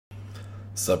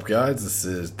Sup guys, this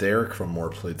is Derek from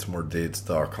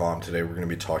moreplatesmoredates.com. Today we're going to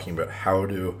be talking about how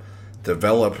to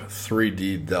develop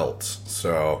 3D delts.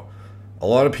 So a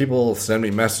lot of people send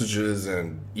me messages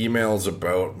and emails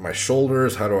about my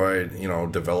shoulders. How do I,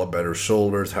 develop better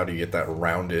shoulders? How do you get that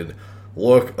rounded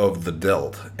look of the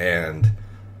delt? And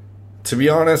to be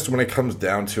honest, when it comes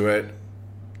down to it,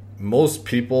 most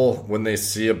people, when they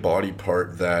see a body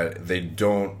part that they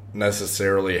don't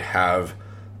necessarily have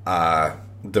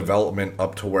development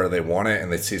up to where they want it,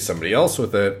 and they see somebody else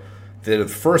with it, the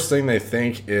first thing they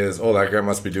think is, oh, that guy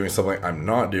must be doing something I'm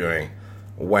not doing,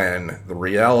 when the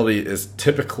reality is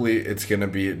typically it's going to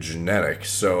be genetic.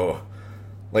 So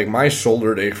like my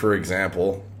shoulder day, for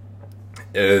example,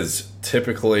 is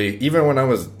typically, even when I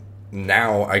was,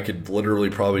 now I could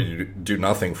literally probably do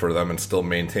nothing for them and still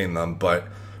maintain them, but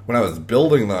when I was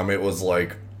building them, it was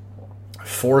like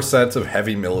 4 sets of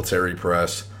heavy military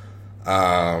press.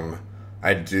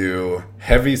 I'd do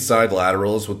heavy side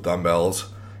laterals with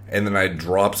dumbbells, and then I'd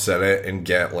drop set it and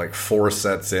get like 4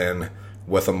 sets in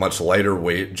with a much lighter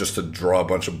weight just to draw a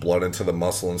bunch of blood into the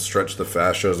muscle and stretch the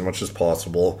fascia as much as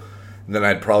possible. And then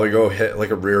I'd probably go hit like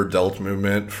a rear delt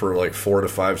movement for like 4 to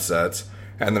 5 sets,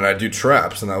 and then I'd do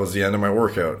traps, and that was the end of my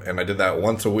workout. And I did that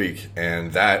once a week,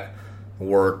 and that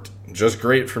worked just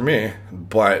great for me.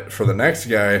 But for the next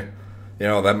guy,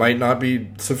 that might not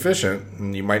be sufficient,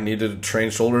 and you might need to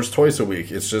train shoulders twice a week.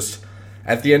 It's just,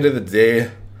 at the end of the day,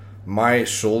 my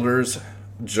shoulders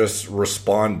just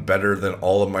respond better than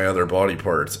all of my other body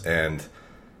parts, and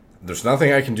there's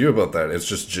nothing I can do about that. It's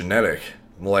just genetic.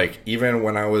 Like, even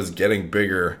when I was getting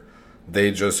bigger, they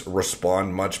just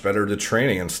respond much better to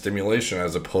training and stimulation,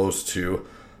 as opposed to,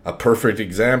 a perfect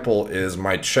example is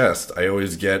my chest. I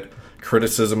always get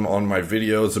criticism on my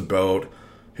videos about,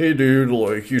 hey dude,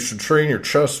 like, you should train your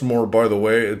chest more. By the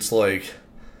way, it's like,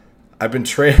 I've been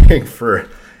training for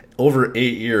over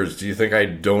 8 years. Do you think I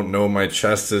don't know my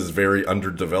chest is very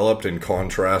underdeveloped in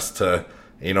contrast to,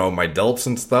 my delts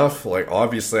and stuff? Like,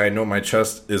 obviously I know my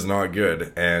chest is not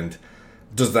good. And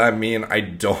does that mean I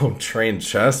don't train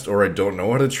chest, or I don't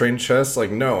know how to train chest?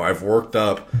 Like, no, I've worked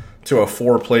up to a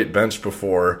 4-plate bench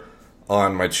before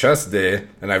on my chest day,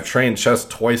 and I've trained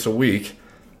chest twice a week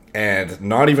and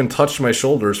not even touched my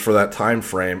shoulders for that time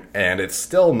frame, and it's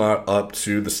still not up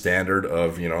to the standard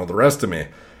of, the rest of me.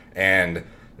 And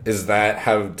does that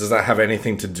have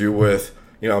anything to do with,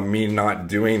 me not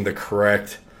doing the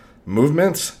correct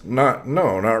movements? No,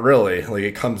 not really. Like,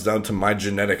 it comes down to my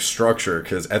genetic structure,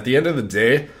 because at the end of the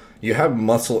day, you have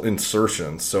muscle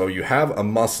insertion. So you have a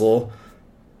muscle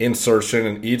insertion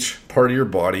in each part of your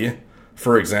body.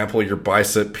 For example, your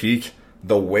bicep peak,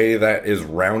 the way that is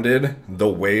rounded, the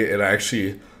way it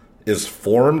actually is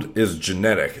formed, is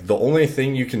genetic. The only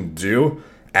thing you can do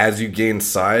as you gain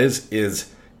size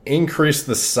is increase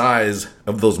the size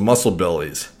of those muscle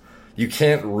bellies. You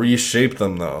can't reshape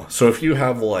them though. So if you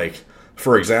have, like,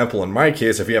 for example, in my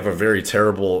case, if you have a very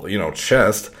terrible,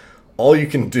 chest, all you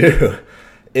can do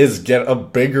is get a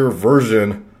bigger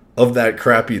version of that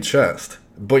crappy chest.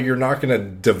 But you're not going to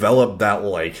develop that,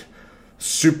 like,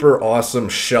 super awesome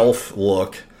shelf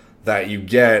look that you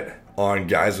get on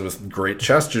guys with great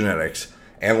chest genetics.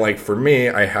 And like, for me,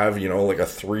 I have, like a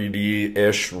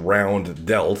 3D-ish round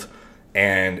delt,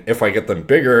 and if I get them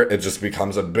bigger, it just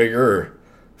becomes a bigger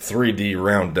 3D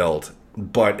round delt.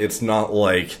 But it's not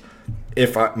like,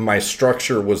 if my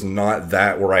structure was not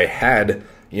that, where I had,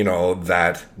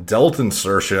 that delt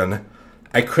insertion,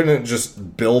 I couldn't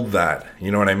just build that. You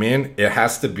know what I mean? It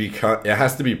has to be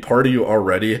part of you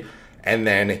already, and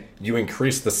then you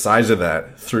increase the size of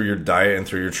that through your diet and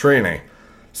through your training.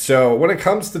 So when it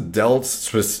comes to delts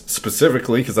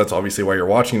specifically, because that's obviously why you're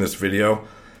watching this video,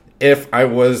 if I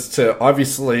was to,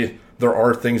 obviously there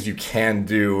are things you can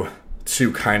do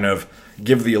to kind of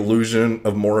give the illusion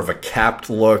of more of a capped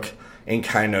look, and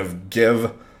kind of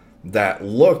give that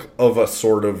look of a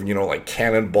sort of, like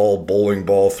cannonball, bowling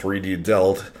ball, 3D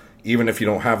delt, even if you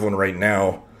don't have one right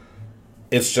now.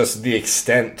 It's just the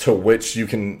extent to which you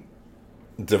can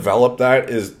develop that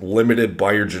is limited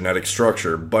by your genetic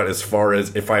structure. But as far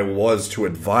as if I was to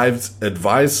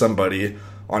advise somebody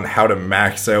on how to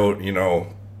max out,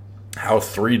 how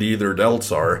 3D their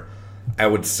delts are, I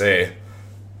would say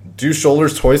do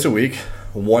shoulders twice a week.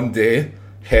 One day,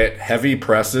 hit heavy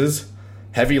presses,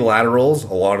 heavy laterals,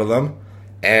 a lot of them,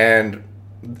 and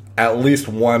at least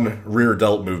one rear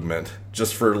delt movement,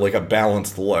 just for like a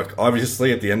balanced look.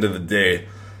 Obviously, at the end of the day,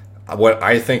 what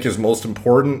I think is most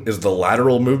important is the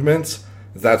lateral movements.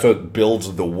 That's what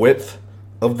builds the width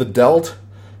of the delt.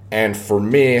 And for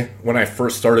me, when I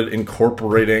first started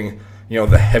incorporating,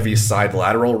 the heavy side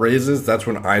lateral raises, that's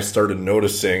when I started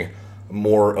noticing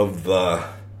more of the,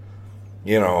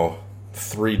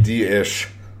 3D-ish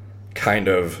kind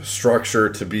of structure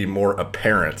to be more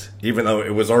apparent. Even though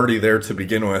it was already there to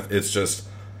begin with, it's just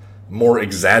more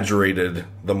exaggerated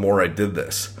the more I did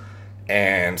this.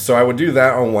 And so I would do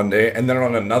that on one day, and then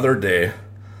on another day,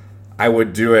 I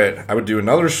would do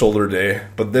another shoulder day,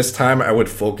 but this time I would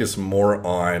focus more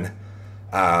on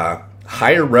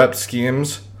higher rep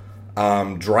schemes,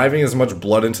 driving as much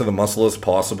blood into the muscle as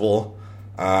possible,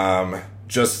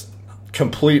 just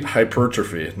complete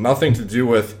hypertrophy. Nothing to do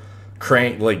with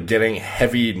getting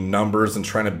heavy numbers and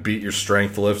trying to beat your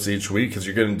strength lifts each week, because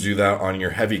you're going to do that on your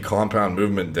heavy compound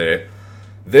movement day.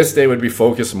 This day would be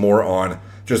focused more on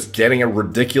just getting a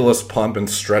ridiculous pump and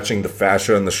stretching the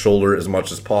fascia in the shoulder as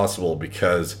much as possible,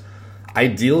 because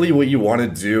ideally what you want to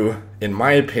do, in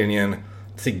my opinion,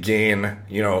 to gain,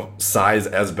 size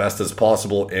as best as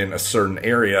possible in a certain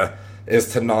area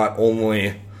is to not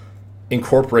only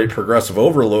incorporate progressive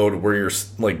overload where you're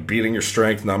beating your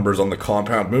strength numbers on the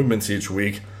compound movements each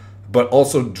week, but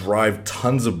also drive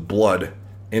tons of blood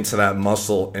into that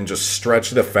muscle and just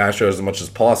stretch the fascia as much as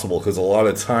possible, because a lot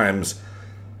of times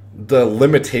the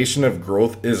limitation of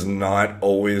growth is not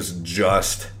always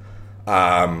just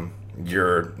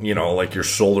your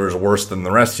shoulder is worse than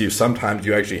the rest of you. Sometimes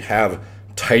you actually have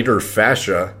tighter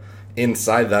fascia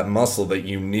inside that muscle that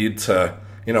you need to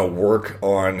work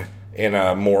on in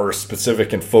a more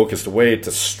specific and focused way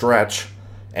to stretch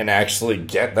and actually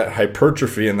get that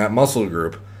hypertrophy in that muscle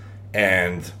group.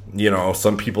 And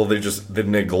some people, they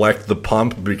neglect the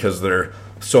pump because they're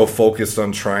so focused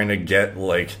on trying to get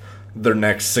their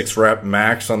next 6 rep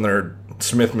max on their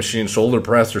Smith machine shoulder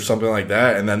press or something like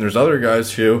that. And then there's other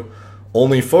guys who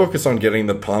only focus on getting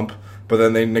the pump, but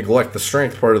then they neglect the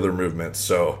strength part of their movement.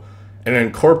 So an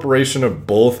incorporation of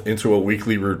both into a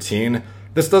weekly routine,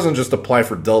 this doesn't just apply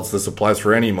for delts, this applies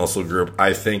for any muscle group,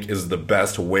 I think is the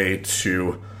best way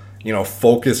to,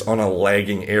 focus on a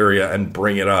lagging area and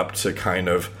bring it up to kind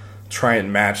of try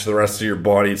and match the rest of your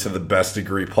body to the best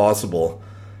degree possible.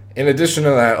 In addition to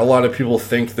that, a lot of people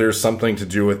think there's something to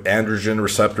do with androgen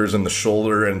receptors in the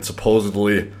shoulder, and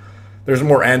supposedly there's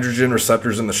more androgen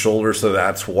receptors in the shoulder, so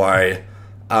that's why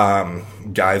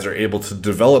guys are able to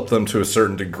develop them to a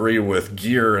certain degree with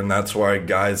gear, and that's why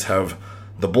guys have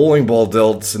the bowling ball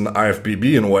delts and the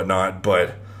IFBB and whatnot.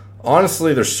 But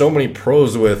honestly, there's so many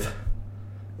pros with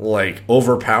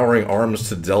overpowering arms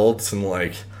to delts, and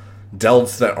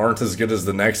delts that aren't as good as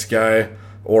the next guy,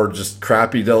 or just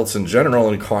crappy delts in general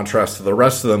in contrast to the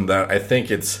rest of them, that I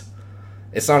think it's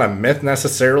not a myth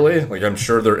necessarily. I'm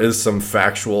sure there is some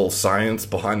factual science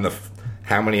behind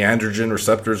how many androgen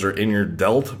receptors are in your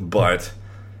delt, but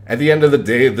at the end of the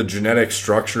day, the genetic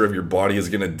structure of your body is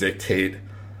going to dictate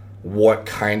what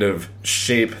kind of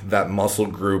shape that muscle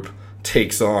group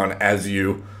takes on as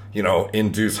you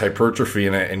induce hypertrophy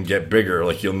in it and get bigger.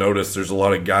 You'll notice there's a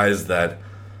lot of guys that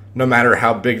no matter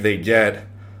how big they get,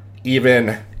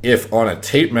 even if on a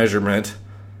tape measurement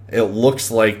it looks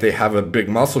like they have a big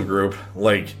muscle group,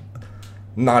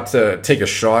 not to take a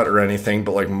shot or anything,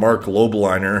 but Mark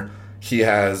Lobliner,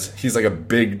 he's a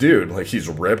big dude. He's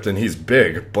ripped and he's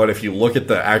big, but if you look at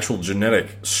the actual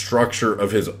genetic structure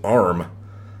of his arm,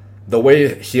 the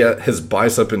way his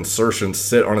bicep insertions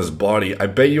sit on his body, I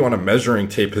bet you on a measuring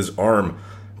tape his arm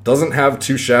doesn't have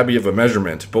too shabby of a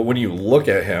measurement. But when you look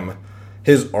at him,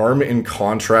 his arm, in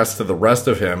contrast to the rest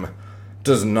of him,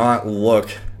 does not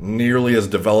look nearly as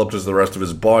developed as the rest of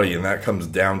his body, and that comes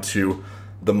down to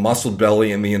the muscle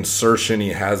belly and the insertion he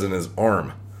has in his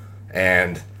arm.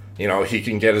 And he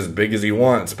can get as big as he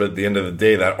wants, but at the end of the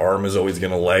day, that arm is always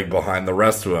going to lag behind the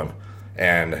rest of him.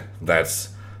 And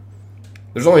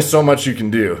there's only so much you can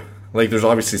do. There's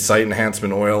obviously site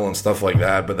enhancement oil and stuff like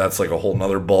that, but that's a whole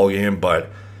nother ball game. But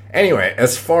anyway,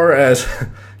 as far as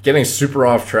getting super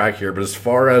off track here, but as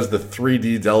far as the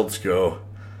 3D delts go,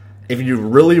 if you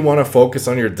really want to focus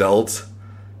on your delts,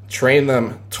 train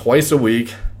them twice a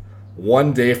week,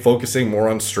 one day focusing more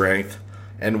on strength,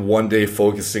 and one day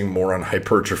focusing more on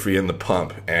hypertrophy in the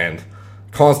pump, and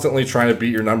constantly trying to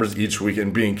beat your numbers each week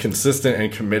and being consistent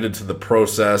and committed to the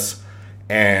process,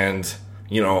 and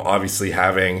obviously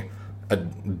having a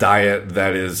diet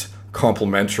that is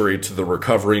complementary to the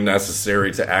recovery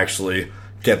necessary to actually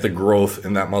get the growth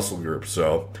in that muscle group.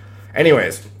 So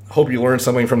anyways, hope you learned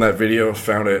something from that video,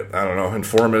 found it,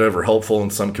 informative or helpful in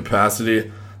some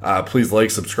capacity.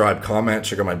 Please subscribe, comment,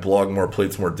 check out my blog,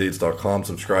 moreplates, moredates.com,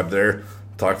 subscribe there.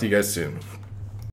 Talk to you guys soon.